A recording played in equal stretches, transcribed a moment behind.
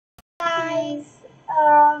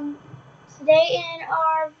Today in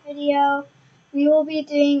our video, we will be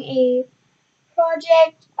doing a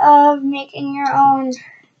project of making your own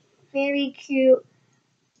very cute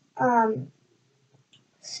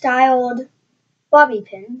styled bobby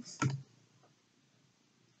pins.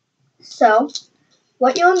 So,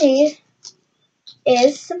 what you'll need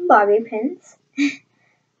is some bobby pins,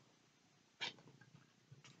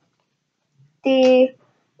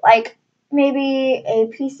 maybe a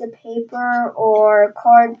piece of paper or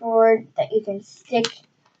cardboard that you can stick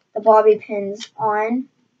the bobby pins on.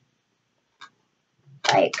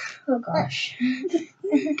 Oh gosh. That's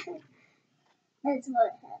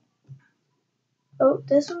what happened. Oh,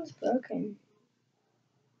 this one's broken.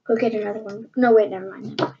 Go get another one. No, wait, never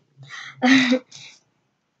mind.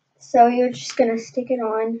 So you're just gonna stick it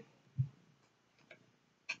on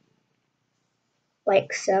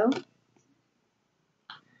like so.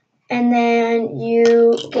 And then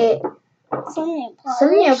you get some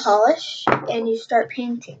nail polish and you start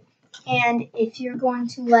painting. And if you're going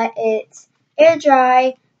to let it air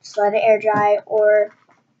dry, just let it air dry, or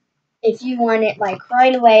if you want it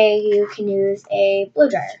right away, you can use a blow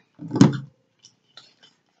dryer.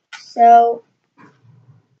 So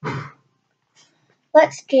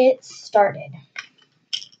let's get started.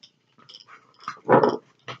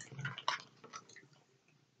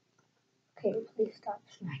 Okay, please stop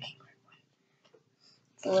smacking.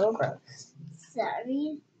 It's a little gross.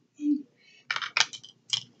 Sorry.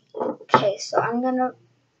 Okay, so I'm going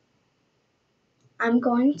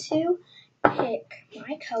to pick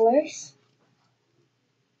my colors,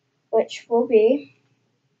 which will be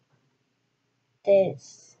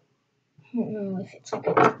this. I don't know if it's like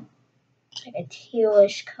a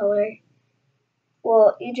tealish color.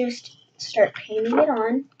 Well, you just start painting it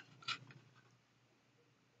on.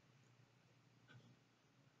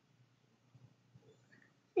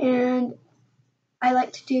 And I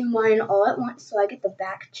like to do mine all at once so I get the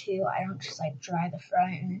back too. I don't just dry the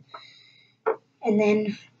front and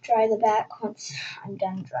then dry the back once I'm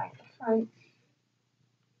done drying the front.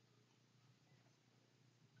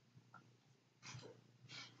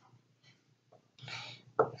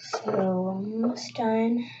 So almost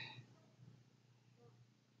done.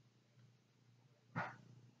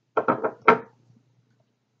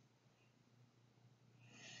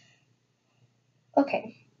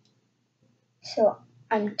 Okay, so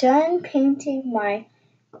I'm done painting my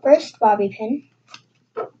first bobby pin.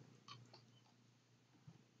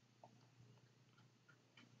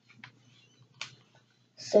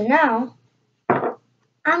 So now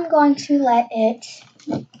I'm going to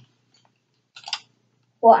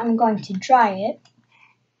I'm going to dry it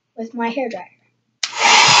with my hairdryer.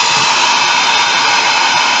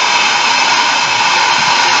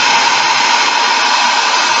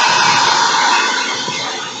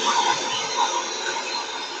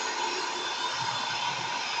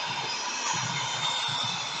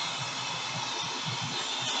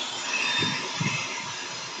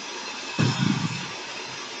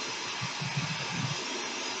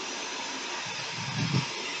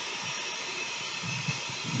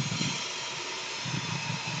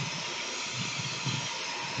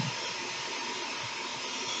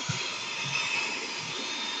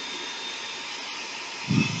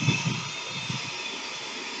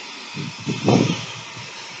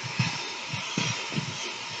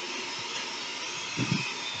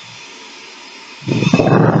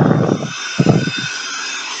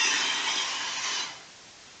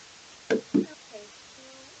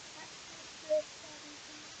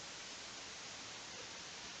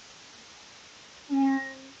 And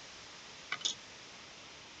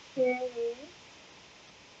here it is.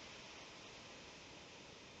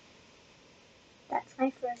 That's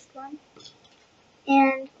my first one.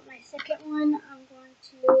 And my second one,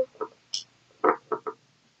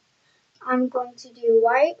 I'm going to do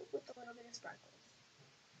white with a little bit of sparkles.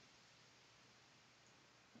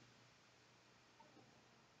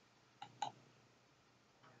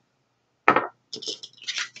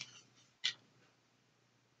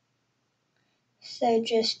 So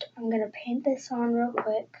I'm going to paint this on real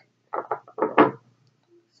quick.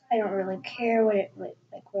 I don't really care what it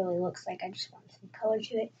really looks like. I just want some color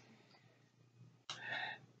to it.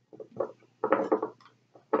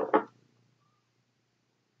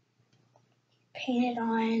 Paint it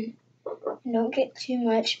on. And don't get too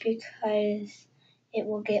much because it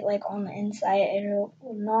will get on the inside. It will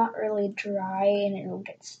not really dry and it will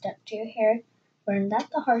get stuck to your hair. Learned that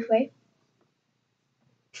the hard way.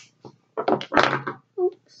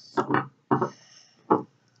 Oops.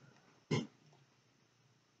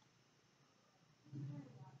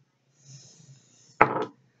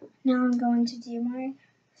 Now I'm going to do my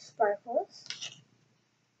sparkles.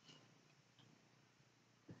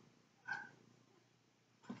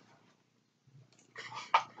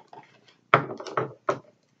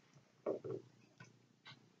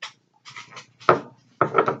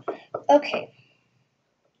 Okay.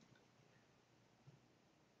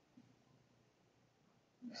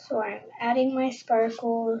 So I'm adding my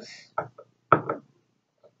sparkles.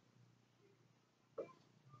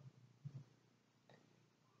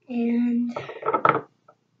 And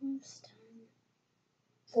almost done.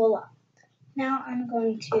 Voila. Now I'm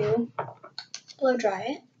going to blow dry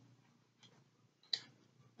it.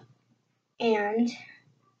 And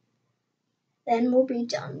then we'll be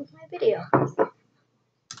done with my video.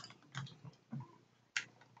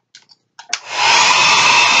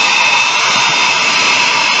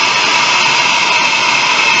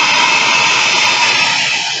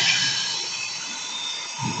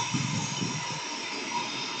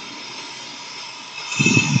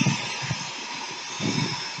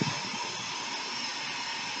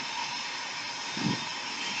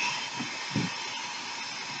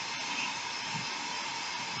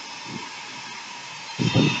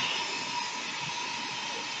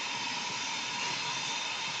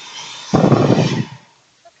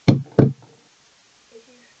 If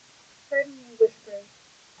you heard me whisper,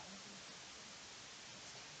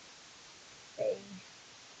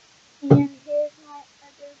 and here's my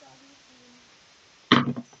other body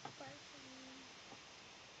thing.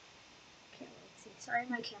 Can't really see. Sorry,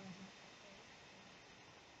 my camera's not that great.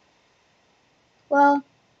 Well,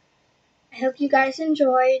 I hope you guys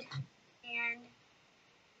enjoyed, and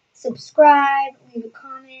subscribe, leave a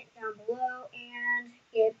comment down below, and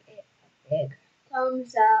give it a big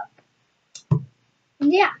thumbs up.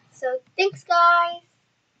 And yeah, so thanks guys.